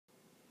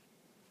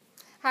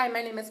Hi,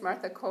 my name is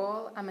Martha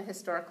Kohl. I'm a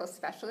historical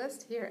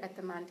specialist here at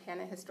the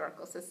Montana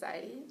Historical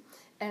Society.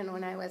 And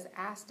when I was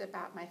asked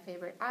about my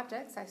favorite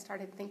objects, I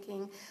started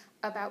thinking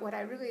about what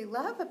I really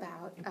love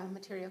about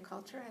material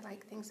culture. I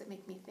like things that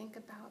make me think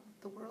about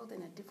the world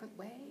in a different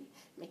way,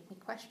 make me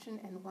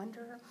question and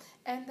wonder,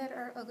 and that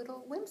are a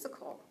little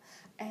whimsical.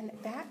 And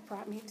that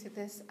brought me to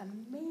this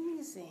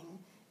amazing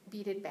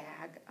beaded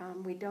bag.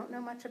 We don't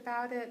know much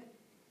about it.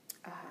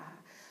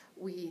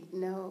 We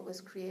know it was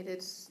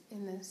created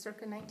in the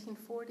circa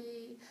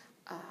 1940.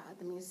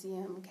 The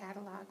museum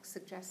catalog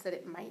suggests that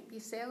it might be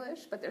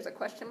Salish, but there's a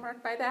question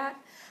mark by that.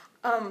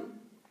 I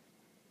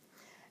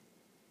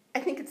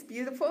think it's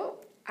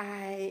beautiful.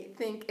 I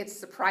think it's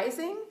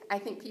surprising. I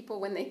think people,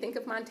 when they think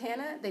of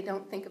Montana, they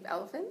don't think of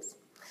elephants.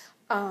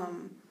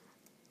 And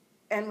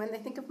when they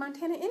think of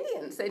Montana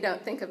Indians, they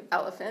don't think of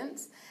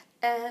elephants.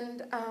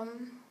 And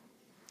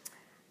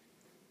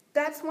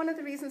that's one of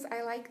the reasons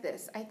I like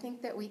this. I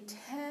think that we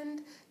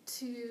tend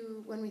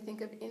to, when we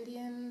think of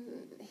Indian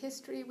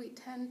history, we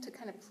tend to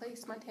kind of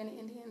place Montana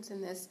Indians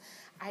in this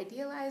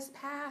idealized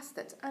past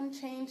that's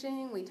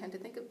unchanging. We tend to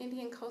think of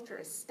Indian culture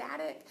as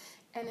static.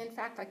 And in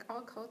fact, like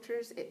all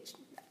cultures,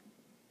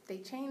 they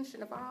changed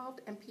and evolved,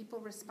 and people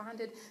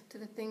responded to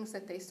the things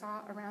that they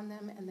saw around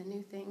them, and the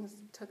new things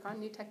took on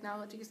new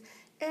technologies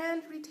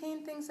and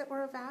retained things that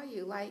were of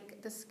value,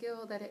 like the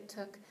skill that it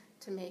took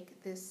to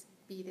make this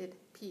beaded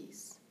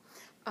piece.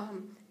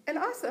 And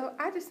also,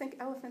 I just think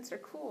elephants are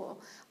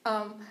cool.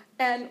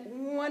 And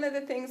one of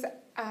the things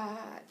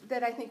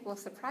that I think will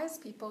surprise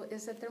people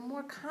is that they're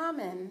more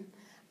common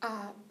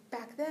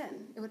back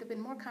then. It would have been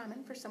more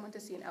common for someone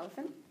to see an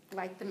elephant,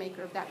 like the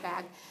maker of that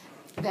bag,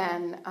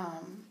 than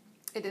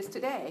it is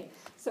today.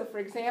 So, for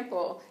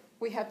example,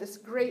 we have this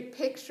great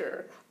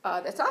picture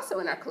that's also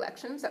in our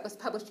collections that was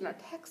published in our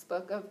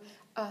textbook of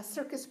a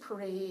circus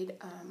parade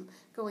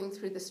going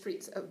through the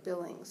streets of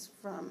Billings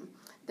from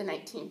the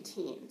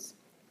 19-teens.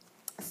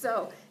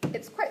 So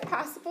it's quite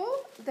possible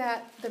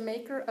that the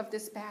maker of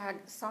this bag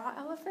saw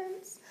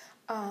elephants.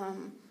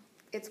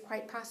 It's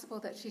quite possible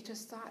that she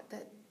just thought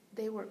that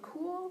they were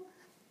cool.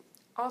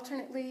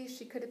 Alternately,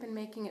 she could have been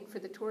making it for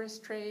the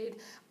tourist trade,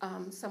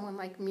 someone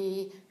like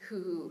me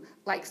who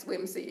likes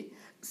whimsy.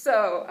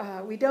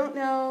 So we don't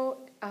know.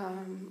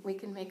 We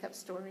can make up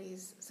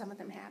stories, some of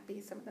them happy,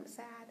 some of them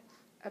sad,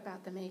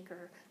 about the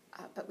maker,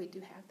 but we do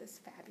have this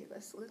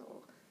fabulous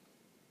little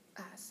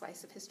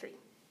slice of history.